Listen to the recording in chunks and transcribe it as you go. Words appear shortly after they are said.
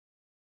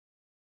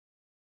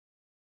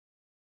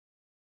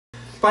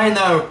By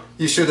now,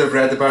 you should have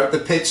read about the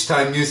pitch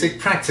time music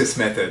practice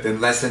method in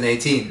lesson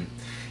 18.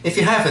 If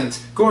you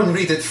haven't, go and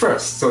read it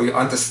first so you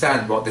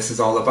understand what this is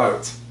all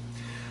about.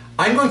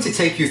 I'm going to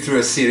take you through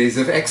a series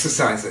of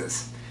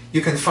exercises.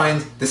 You can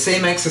find the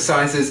same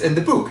exercises in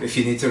the book if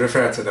you need to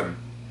refer to them.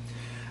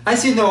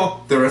 As you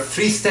know, there are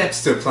 3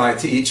 steps to apply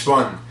to each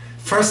one.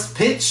 First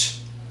pitch,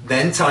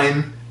 then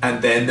time,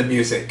 and then the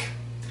music.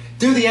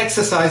 Do the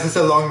exercises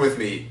along with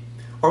me,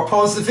 or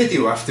pause the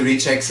video after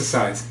each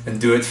exercise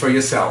and do it for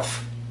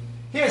yourself.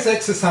 Here's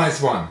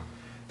exercise 1.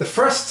 The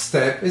first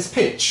step is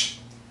pitch.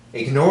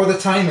 Ignore the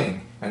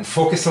timing and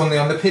focus only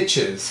on the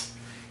pitches.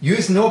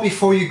 Use know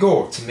before you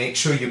go to make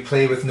sure you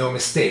play with no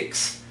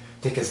mistakes.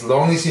 Take as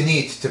long as you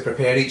need to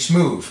prepare each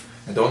move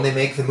and only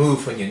make the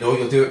move when you know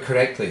you'll do it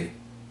correctly.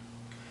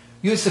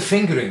 Use the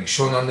fingering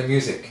shown on the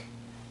music.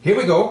 Here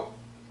we go.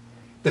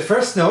 The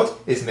first note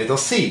is middle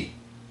C,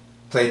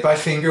 played by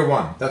finger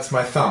 1, that's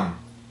my thumb.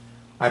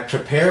 I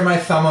prepare my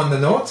thumb on the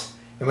note,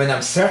 and when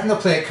I'm certain to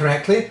play it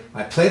correctly,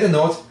 I play the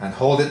note and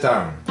hold it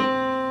down.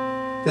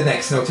 The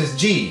next note is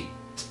G,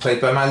 it's played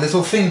by my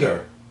little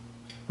finger.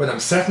 When I'm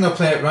certain to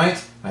play it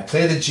right, I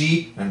play the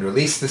G and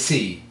release the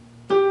C.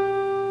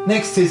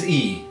 Next is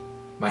E.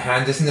 My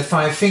hand is in the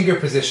 5-finger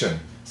position,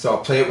 so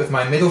I'll play it with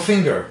my middle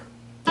finger.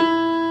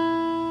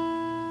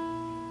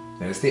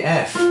 There's the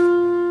F.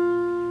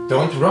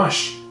 Don't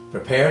rush.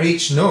 Prepare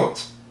each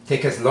note.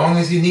 Take as long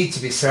as you need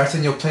to be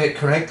certain you'll play it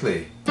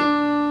correctly.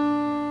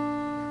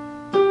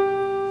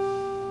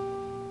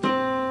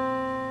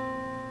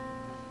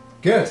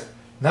 Good.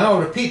 Now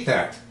repeat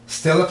that,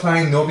 still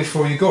applying know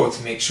before you go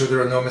to make sure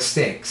there are no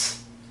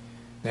mistakes.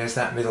 There's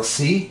that middle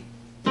C.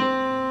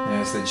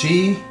 There's the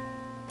G.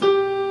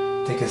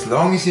 Take as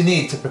long as you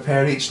need to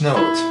prepare each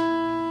note.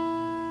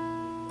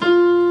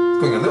 It's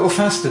going a little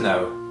faster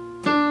now.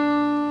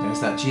 There's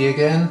that G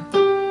again,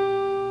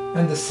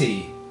 and the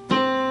C.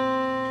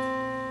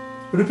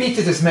 Repeat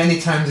it as many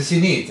times as you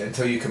need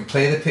until you can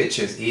play the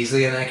pitches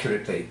easily and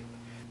accurately.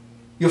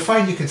 You'll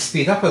find you can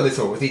speed up a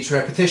little with each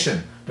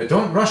repetition, but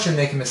don't rush and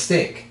make a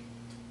mistake.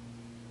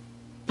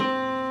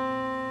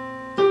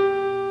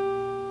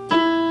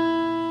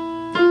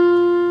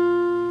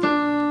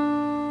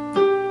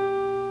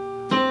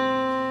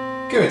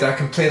 Good, I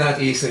can play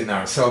that easily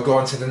now, so I'll go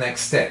on to the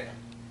next step.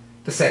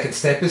 The second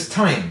step is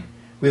time.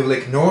 We will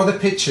ignore the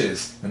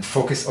pitches and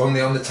focus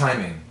only on the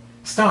timing.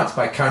 Start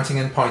by counting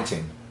and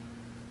pointing.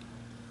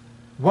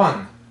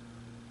 1,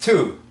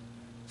 2,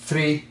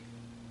 3,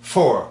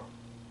 4.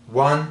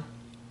 1,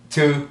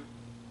 2,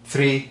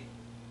 3,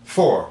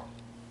 4.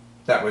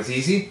 That was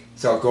easy,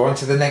 so I'll go on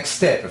to the next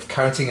step of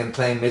counting and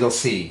playing middle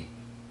C.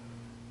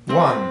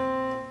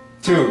 1,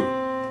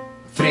 2,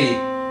 3,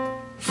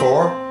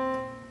 4.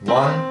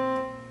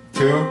 1,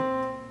 2,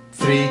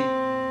 3,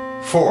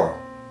 4.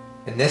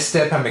 In this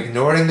step I'm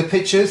ignoring the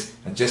pitches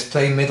and just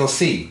playing middle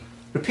C.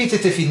 Repeat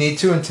it if you need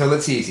to until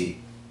it's easy.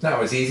 That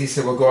was easy,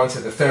 so we'll go on to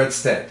the third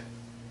step.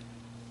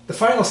 The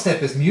final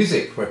step is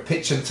music, where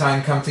pitch and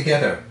time come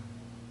together.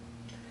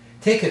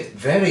 Take it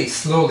very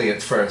slowly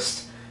at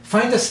first.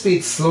 Find a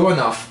speed slow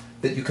enough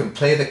that you can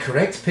play the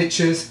correct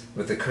pitches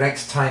with the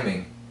correct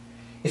timing.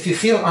 If you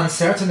feel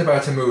uncertain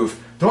about a move,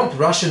 don't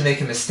rush and make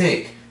a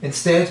mistake.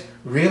 Instead,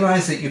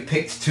 realize that you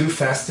picked too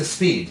fast a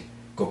speed.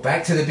 Go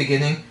back to the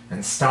beginning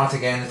and start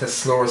again at a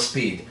slower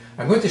speed.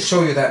 I'm going to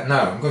show you that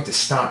now. I'm going to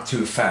start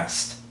too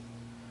fast.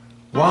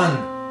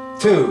 1,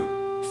 2,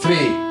 3,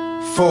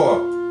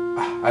 4.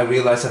 I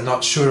realize I'm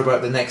not sure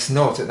about the next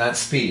note at that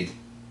speed.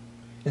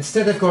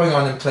 Instead of going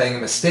on and playing a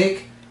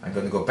mistake, I'm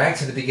going to go back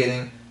to the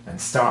beginning and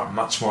start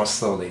much more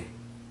slowly.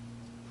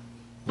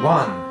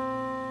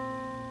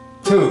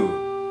 1, 2,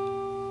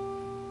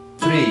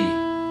 3,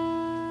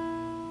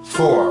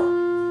 4.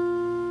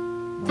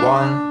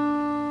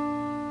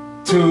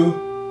 1, 2,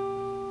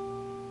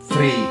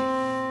 3,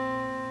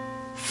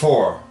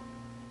 4.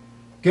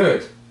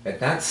 Good. At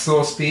that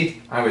slow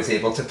speed, I was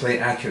able to play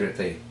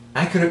accurately.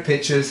 Accurate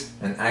pitches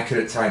and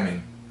accurate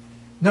timing.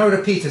 Now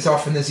repeat as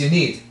often as you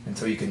need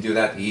until you can do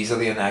that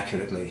easily and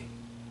accurately.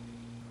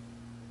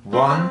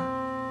 1,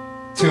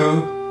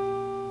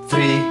 2,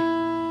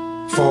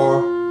 3,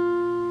 4.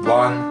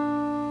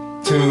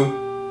 1,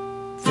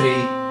 2,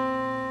 3,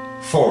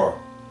 4.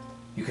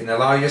 You can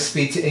allow your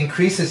speed to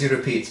increase as you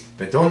repeat,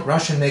 but don't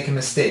rush and make a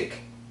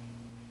mistake.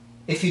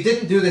 If you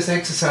didn't do this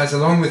exercise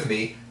along with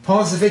me,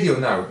 pause the video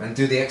now and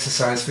do the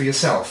exercise for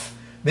yourself.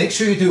 Make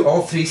sure you do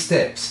all 3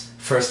 steps.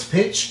 First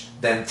pitch,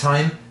 then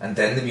time, and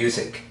then the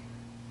music.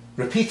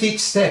 Repeat each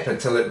step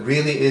until it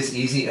really is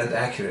easy and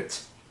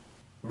accurate.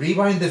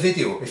 Rewind the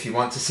video if you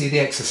want to see the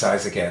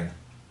exercise again.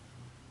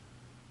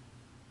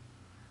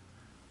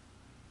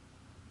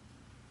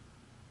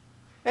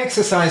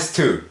 Exercise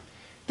 2.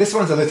 This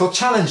one's a little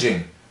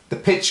challenging. The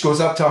pitch goes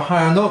up to a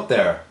higher note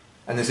there,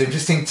 and there's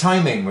interesting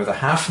timing with a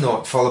half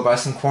note followed by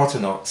some quarter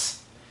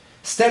notes.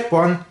 Step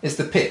 1 is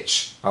the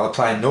pitch. I'll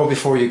apply know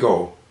before you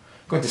go.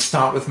 I'm going to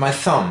start with my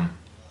thumb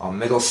on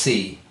middle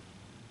C.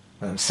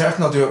 When I'm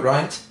certain I'll do it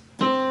right,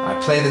 I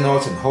play the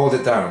note and hold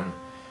it down.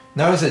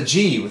 Now as a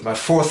G with my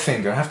fourth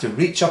finger, I have to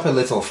reach up a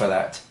little for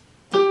that.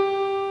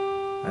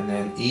 And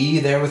then E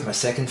there with my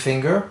second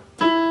finger.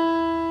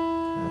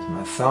 There's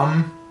my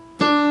thumb.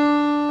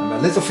 And my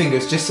little finger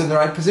is just in the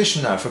right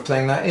position now for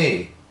playing that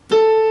A.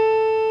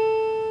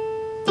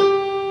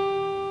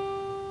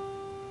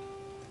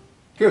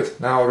 Good,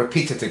 now I'll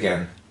repeat it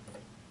again.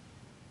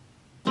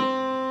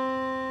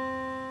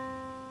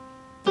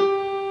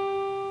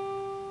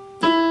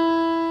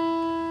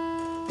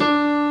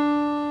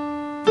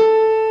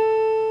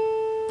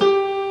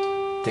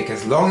 Take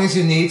as long as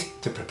you need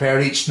to prepare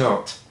each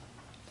note.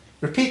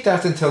 Repeat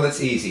that until it's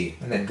easy,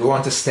 and then go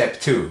on to step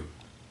 2.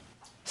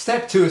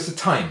 Step 2 is the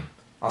time.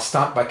 I'll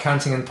start by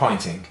counting and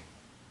pointing.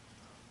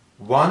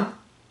 1,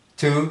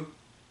 2,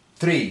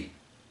 3,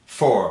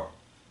 4.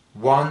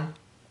 1,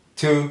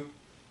 2,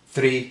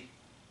 3,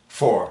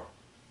 4.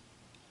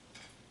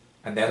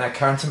 And then I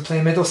count and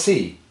play middle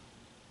C.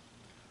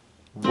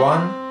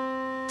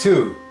 1,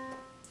 2,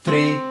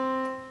 3,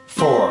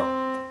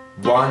 4.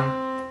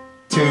 1,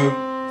 2,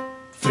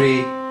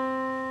 3,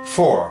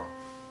 4.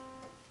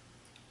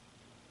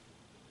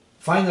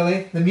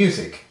 Finally, the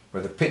music,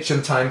 where the pitch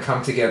and time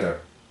come together.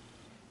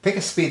 Pick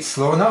a speed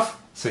slow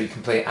enough so you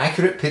can play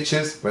accurate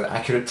pitches with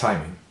accurate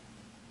timing.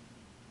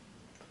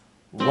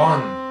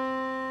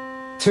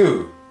 1,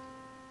 2,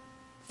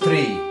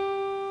 3,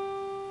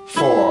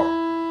 4.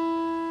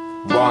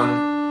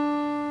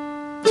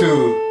 1,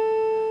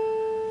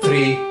 2,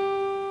 3,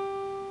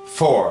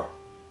 4.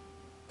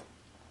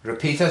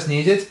 Repeat as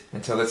needed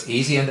until it's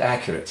easy and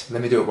accurate.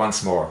 Let me do it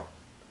once more.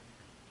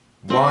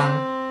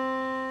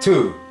 1,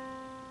 2,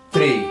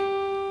 3,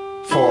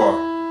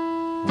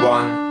 4.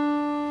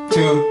 1,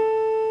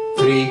 2,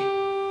 3,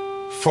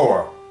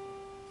 4.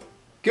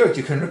 Good,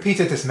 you can repeat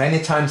it as many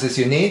times as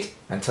you need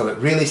until it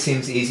really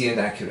seems easy and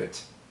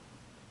accurate.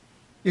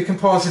 You can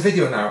pause the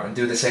video now and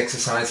do this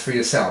exercise for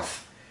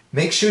yourself.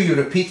 Make sure you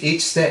repeat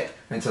each step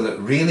until it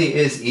really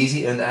is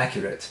easy and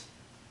accurate.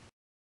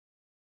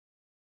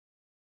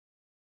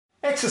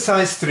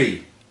 Exercise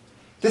 3.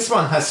 This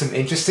one has some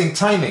interesting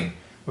timing,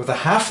 with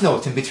a half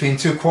note in between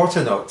two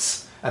quarter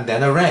notes, and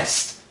then a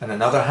rest and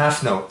another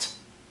half note.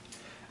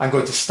 I'm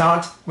going to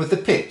start with the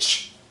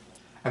pitch.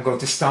 I'm going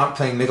to start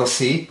playing middle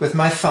C with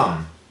my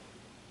thumb.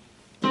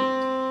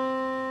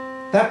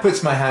 That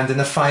puts my hand in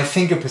a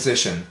 5-finger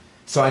position,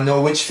 so I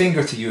know which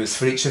finger to use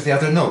for each of the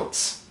other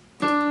notes.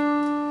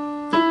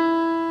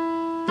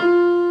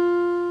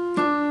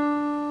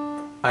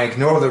 I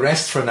ignore the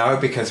rest for now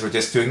because we're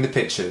just doing the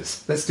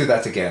pitches. Let's do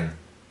that again.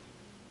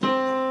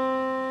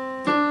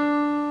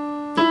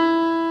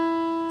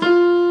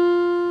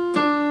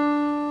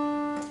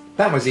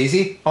 That was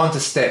easy. On to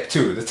step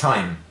 2, the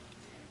time.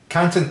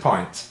 Count and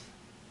point.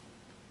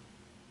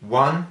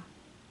 1,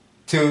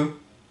 2,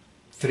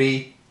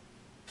 3,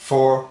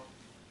 4.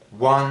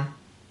 1,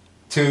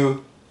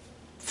 2,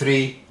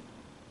 3,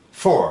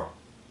 4.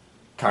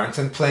 Count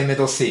and play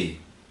middle C.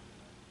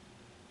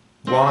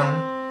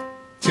 1,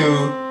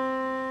 2,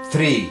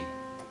 3,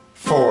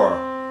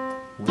 4.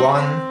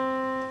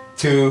 1,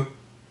 2,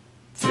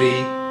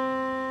 3,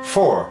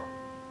 4.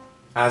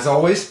 As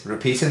always,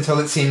 repeat until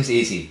it seems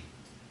easy.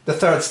 The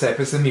third step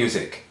is the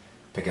music.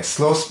 Pick a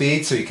slow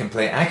speed so you can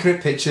play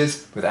accurate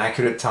pitches with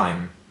accurate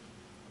time.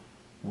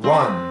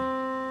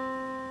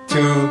 1,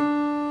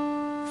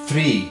 2,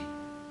 3,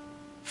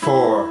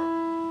 4.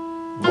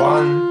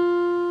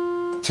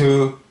 1,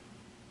 2,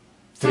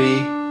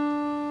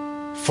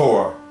 3,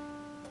 4.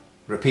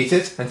 Repeat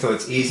it until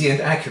it's easy and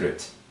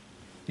accurate.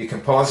 You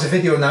can pause the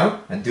video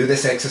now and do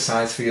this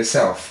exercise for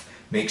yourself.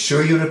 Make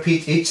sure you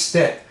repeat each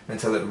step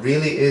until it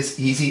really is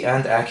easy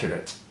and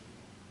accurate.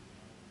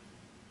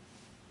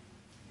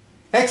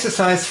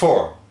 Exercise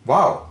 4.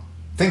 Wow,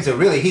 things are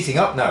really heating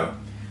up now.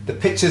 The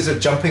pitches are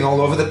jumping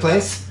all over the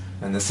place,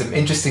 and there's some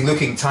interesting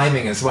looking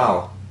timing as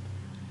well.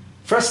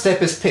 First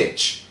step is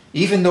pitch.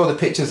 Even though the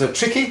pitches are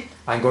tricky,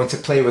 I'm going to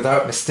play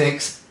without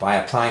mistakes by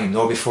applying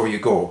Know Before You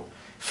Go.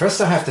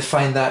 First I have to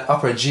find that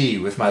upper G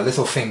with my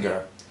little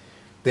finger.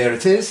 There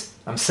it is.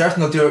 I'm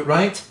certain I'll do it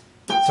right,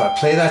 so I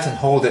play that and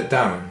hold it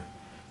down.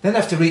 Then I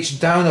have to reach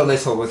down a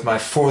little with my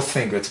fourth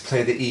finger to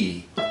play the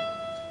E.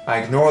 I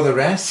ignore the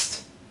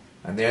rest,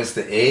 and there's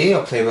the A.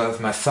 I'll play that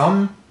with my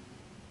thumb.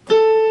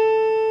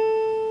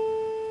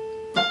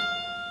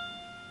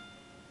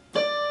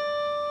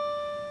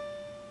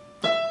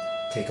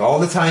 Take all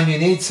the time you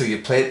need so you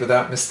play it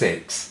without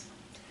mistakes.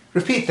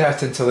 Repeat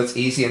that until it's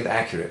easy and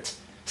accurate.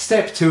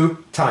 Step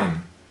 2,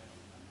 time.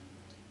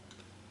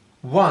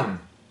 1,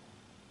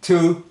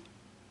 2,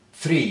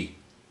 3,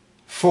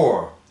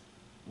 4.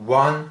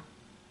 1,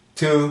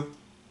 2,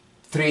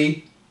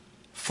 3,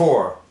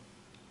 4.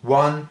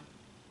 1,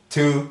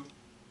 2,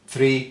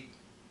 3,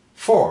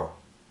 4.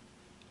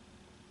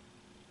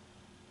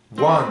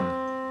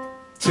 1,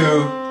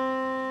 2,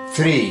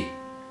 3,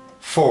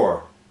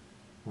 4.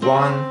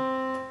 1,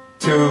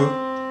 2,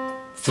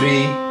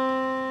 3,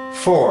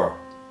 4.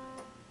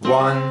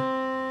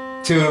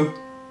 1, 2,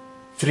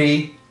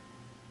 3,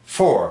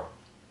 4.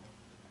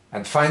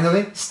 And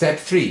finally, step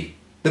 3,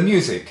 the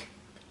music.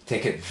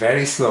 Take it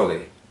very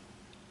slowly.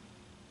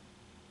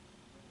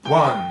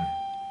 1,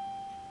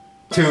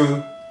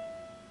 2,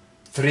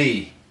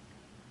 3,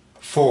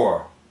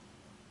 4.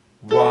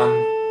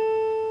 1,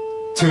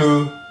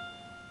 2,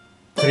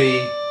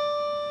 3,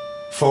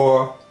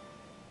 4.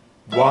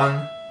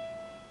 1,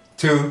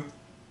 2,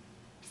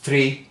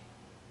 3,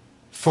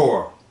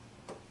 4.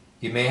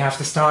 You may have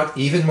to start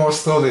even more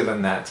slowly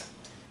than that,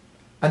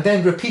 and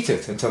then repeat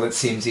it until it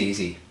seems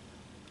easy.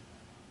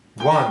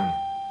 1,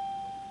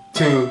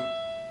 2,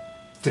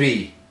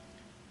 3,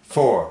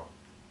 4.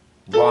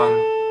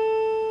 1,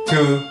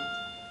 2,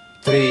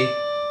 3,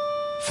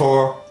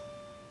 4.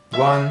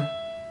 1,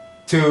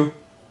 2,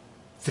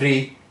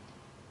 3,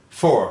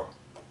 4.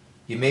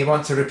 You may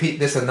want to repeat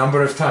this a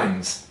number of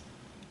times.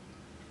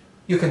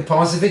 You can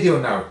pause the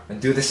video now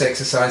and do this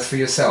exercise for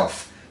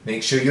yourself.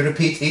 Make sure you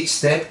repeat each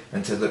step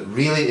until it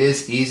really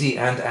is easy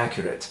and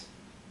accurate.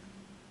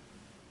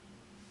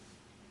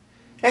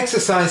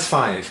 Exercise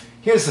 5.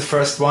 Here's the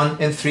first one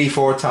in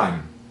 3/4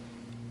 time.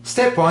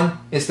 Step 1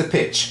 is the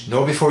pitch,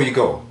 know before you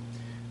go.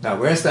 Now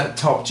where's that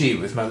top G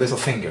with my little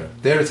finger?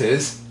 There it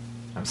is.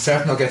 I'm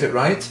certain I'll get it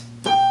right.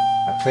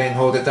 I play and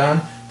hold it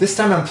down. This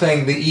time I'm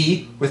playing the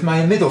E with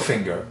my middle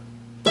finger.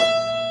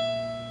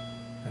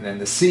 And then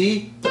the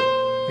C,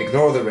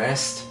 ignore the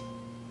rest.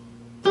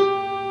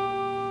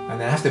 And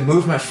then I have to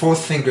move my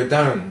 4th finger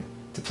down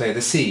to play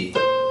the C.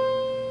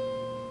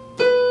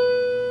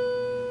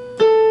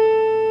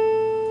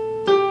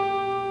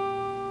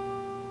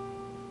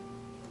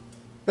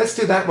 Let's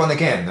do that one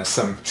again. There's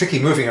some tricky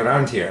moving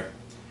around here.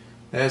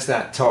 There's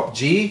that top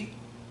G,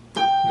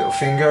 little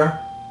finger,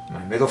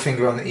 my middle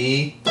finger on the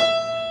E,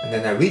 and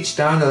then I reach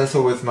down a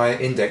little with my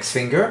index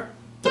finger.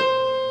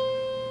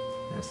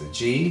 There's the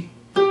G.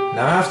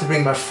 Now I have to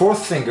bring my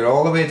 4th finger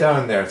all the way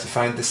down there to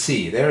find the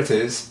C. There it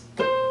is.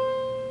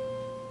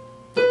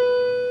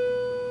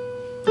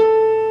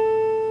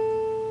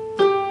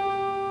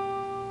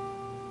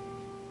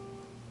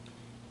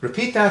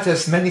 Repeat that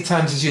as many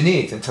times as you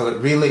need until it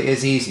really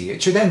is easy.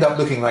 It should end up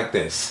looking like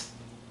this.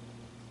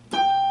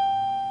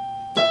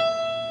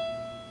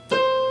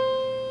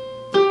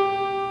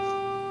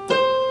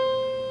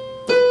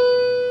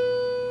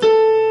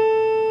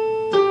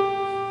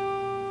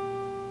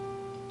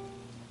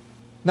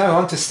 Now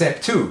on to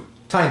step 2,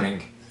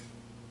 timing.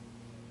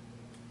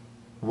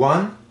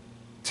 1,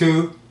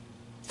 2,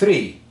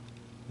 3.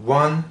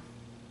 1,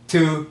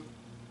 2,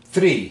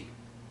 3.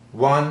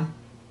 1,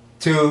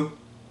 2,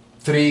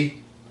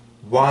 3.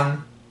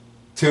 1,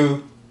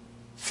 2,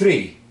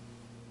 3.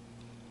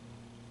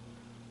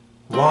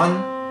 1,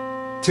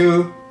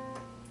 2,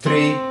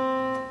 3.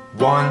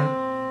 1,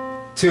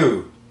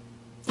 2,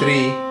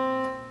 3.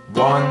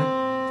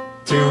 1,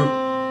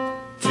 2,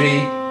 3.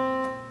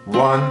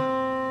 1,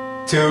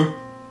 2,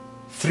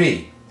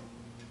 3.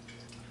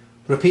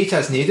 Repeat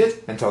as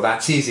needed until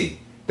that's easy.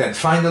 Then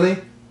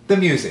finally, the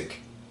music.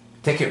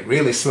 Take it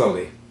really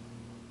slowly.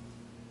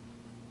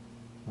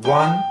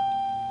 1,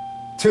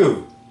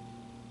 2,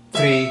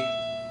 3.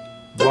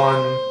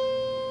 1,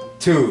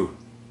 2,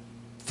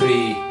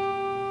 3.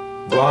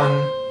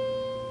 1,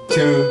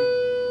 2,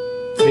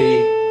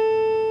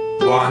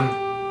 3.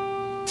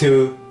 1,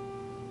 2,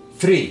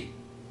 3.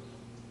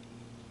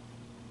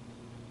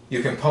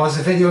 You can pause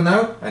the video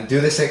now and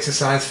do this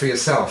exercise for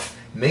yourself.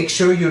 Make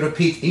sure you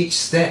repeat each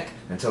step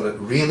until it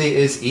really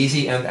is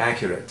easy and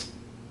accurate.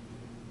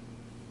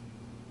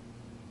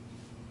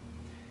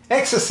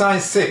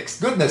 Exercise 6.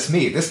 Goodness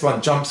me, this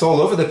one jumps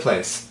all over the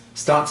place.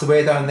 Starts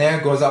away down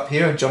there, goes up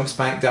here and jumps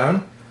back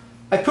down.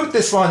 I put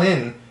this one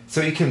in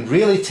so you can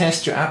really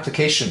test your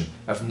application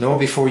of know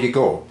before you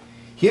go.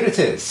 Here it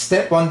is.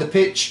 Step 1, the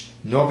pitch,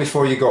 know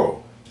before you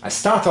go. I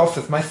start off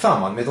with my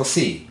thumb on middle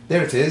C.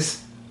 There it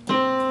is.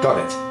 Got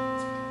it.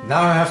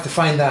 Now I have to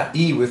find that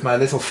E with my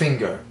little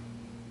finger.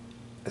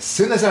 As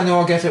soon as I know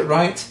I'll get it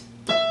right,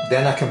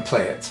 then I can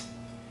play it.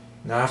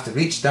 Now I have to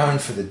reach down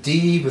for the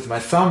D with my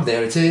thumb.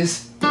 There it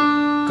is.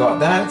 Got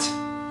that.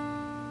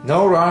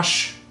 No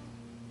rush.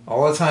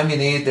 All the time you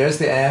need. There's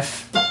the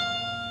F.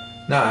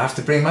 Now I have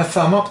to bring my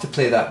thumb up to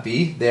play that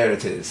B. There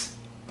it is.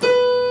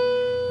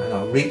 And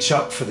I'll reach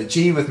up for the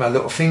G with my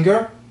little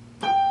finger.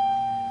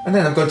 And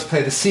then I'm going to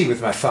play the C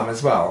with my thumb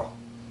as well.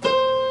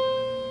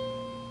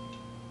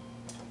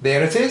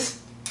 There it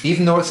is.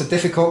 Even though it's a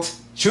difficult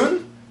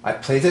tune, I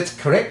played it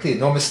correctly,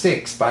 no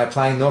mistakes, by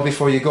applying know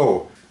before you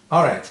go.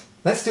 Alright,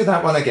 let's do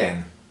that one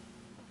again.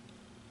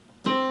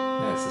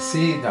 There's the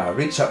C. Now I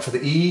reach up for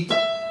the E.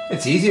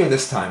 It's easier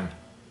this time.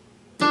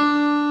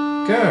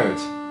 Good.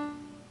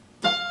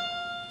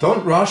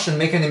 Don't rush and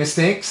make any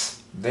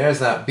mistakes. There's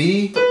that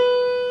B.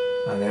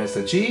 And there's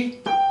the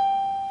G.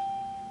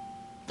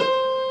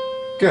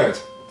 Good.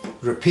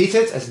 Repeat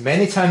it as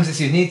many times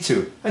as you need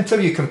to until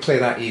you can play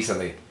that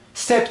easily.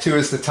 Step 2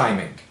 is the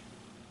timing.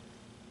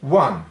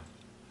 1,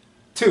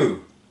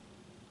 2,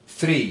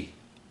 3,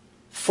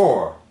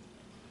 4.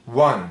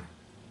 1,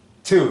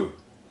 2,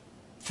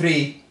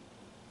 3,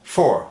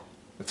 4.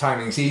 The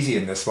timing's easy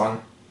in this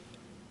one.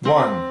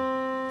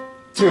 1,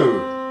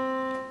 2,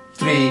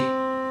 3,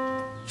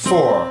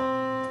 4.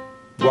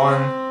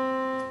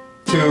 1,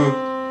 2,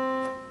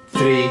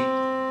 3,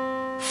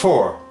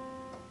 4.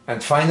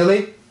 And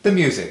finally, the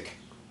music.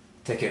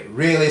 Take it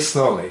really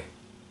slowly.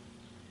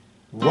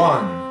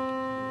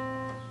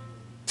 1,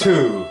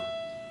 2,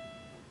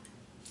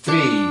 3,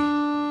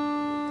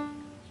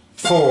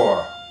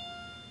 4.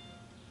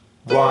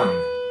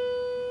 1,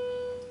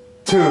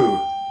 2,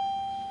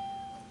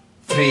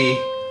 3,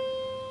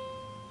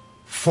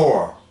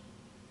 4.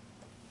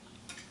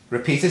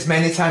 Repeat as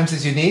many times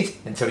as you need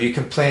until you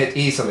can play it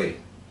easily.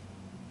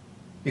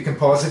 You can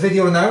pause the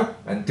video now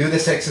and do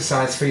this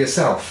exercise for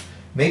yourself.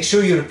 Make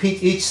sure you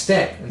repeat each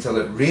step until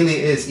it really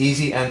is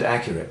easy and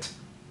accurate.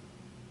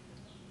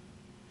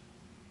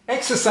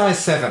 Exercise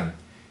 7.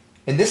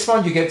 In this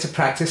one you get to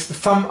practice the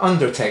thumb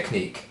under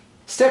technique.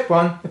 Step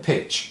 1, a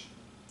pitch.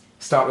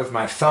 Start with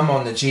my thumb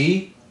on the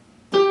G.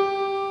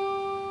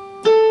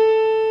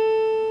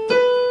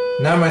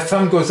 Now my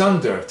thumb goes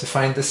under to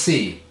find the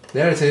C.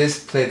 There it is,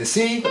 play the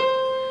C.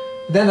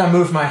 Then I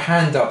move my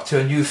hand up to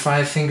a new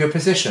 5-finger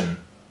position.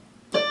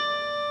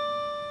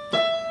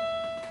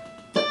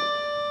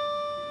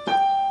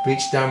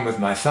 Reach down with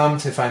my thumb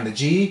to find the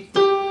G.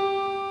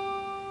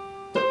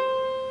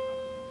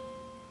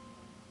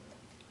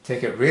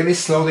 Take it really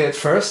slowly at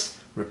first.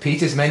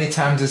 Repeat as many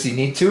times as you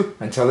need to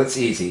until it's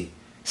easy.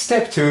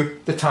 Step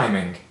 2, the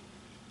timing.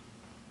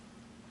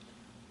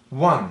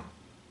 1,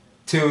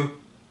 2,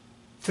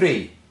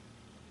 3.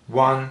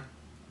 1,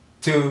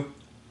 2,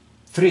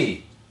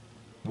 3.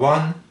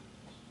 1,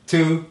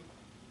 2,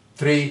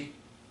 3.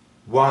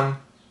 1,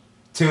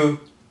 2,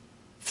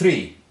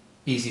 3.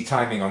 Easy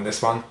timing on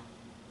this one.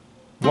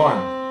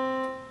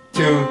 1,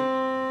 2,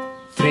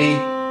 3.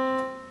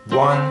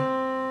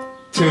 1,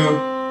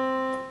 2,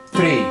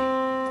 3.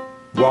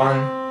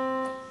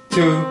 1,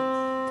 2,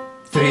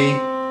 3.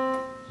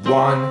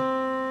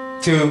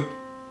 1, 2,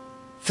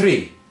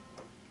 3.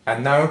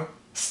 And now,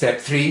 step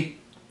 3,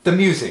 the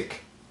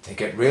music.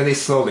 Take it really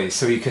slowly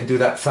so you can do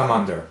that thumb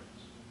under.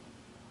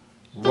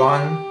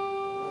 1,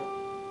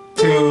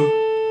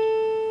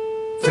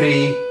 2,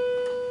 3.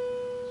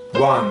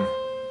 1,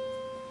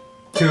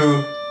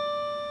 2,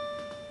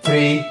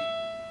 3.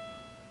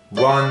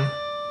 1,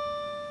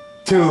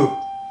 2,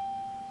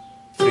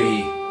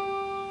 3.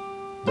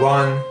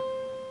 1,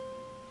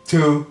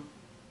 2,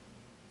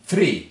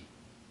 3.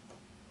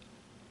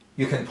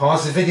 You can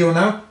pause the video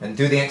now and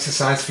do the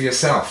exercise for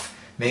yourself.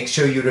 Make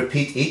sure you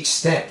repeat each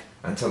step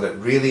until it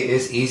really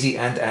is easy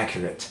and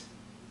accurate.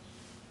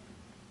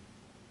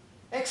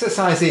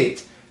 Exercise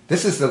 8.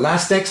 This is the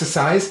last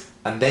exercise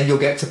and then you'll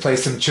get to play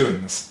some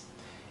tunes.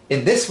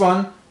 In this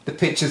one, the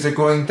pitches are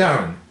going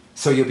down,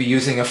 so you'll be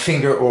using a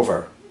finger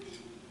over.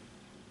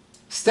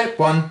 Step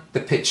 1, the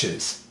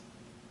pitches.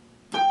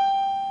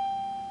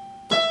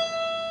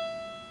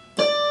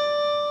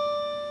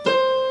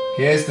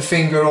 Here's the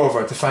finger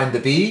over to find the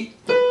B.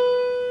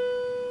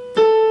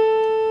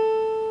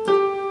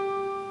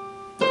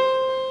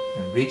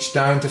 And reach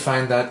down to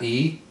find that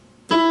E.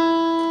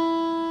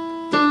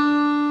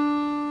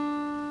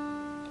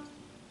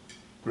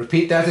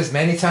 Repeat that as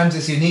many times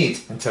as you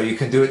need until you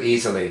can do it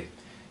easily.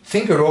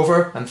 Finger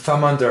over and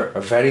thumb under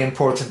are very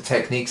important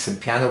techniques in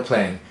piano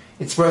playing.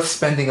 It's worth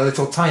spending a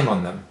little time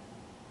on them.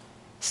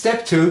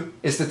 Step 2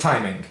 is the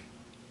timing.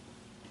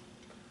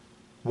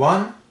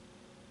 1,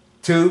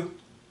 2,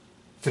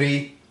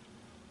 3,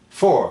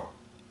 4.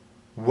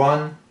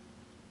 1,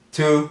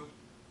 2,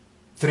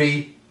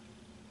 3,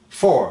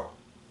 4.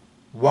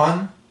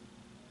 1,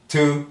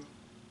 2,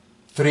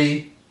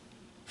 3,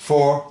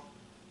 4.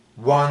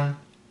 1,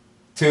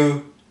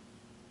 2,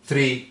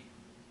 3,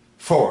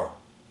 4.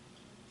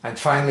 And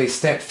finally,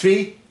 step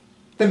 3,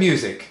 the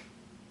music.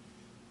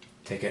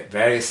 Take it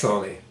very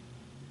slowly.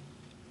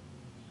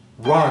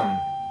 1,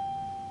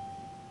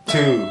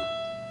 2,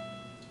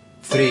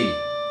 3,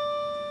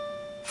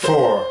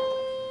 4.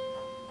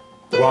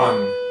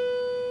 1,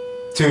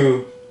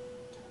 2,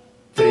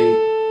 3,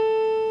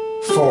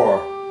 4.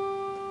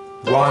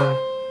 1,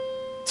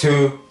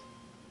 2,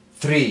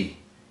 3,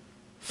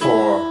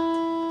 4.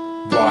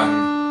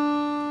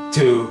 1,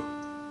 2,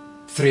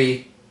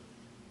 3,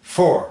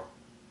 4.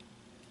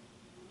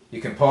 You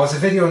can pause the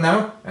video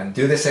now and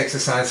do this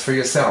exercise for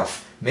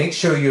yourself. Make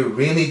sure you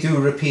really do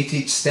repeat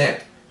each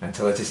step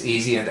until it is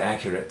easy and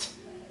accurate.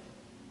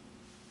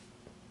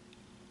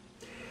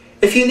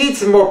 If you need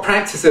some more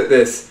practice at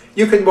this,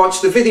 you can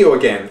watch the video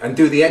again and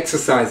do the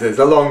exercises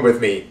along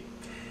with me.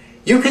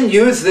 You can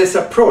use this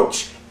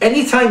approach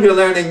anytime you're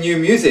learning new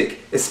music,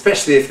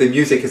 especially if the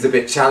music is a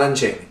bit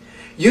challenging.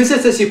 Use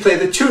it as you play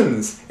the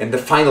tunes in the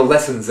final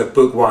lessons of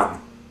Book 1.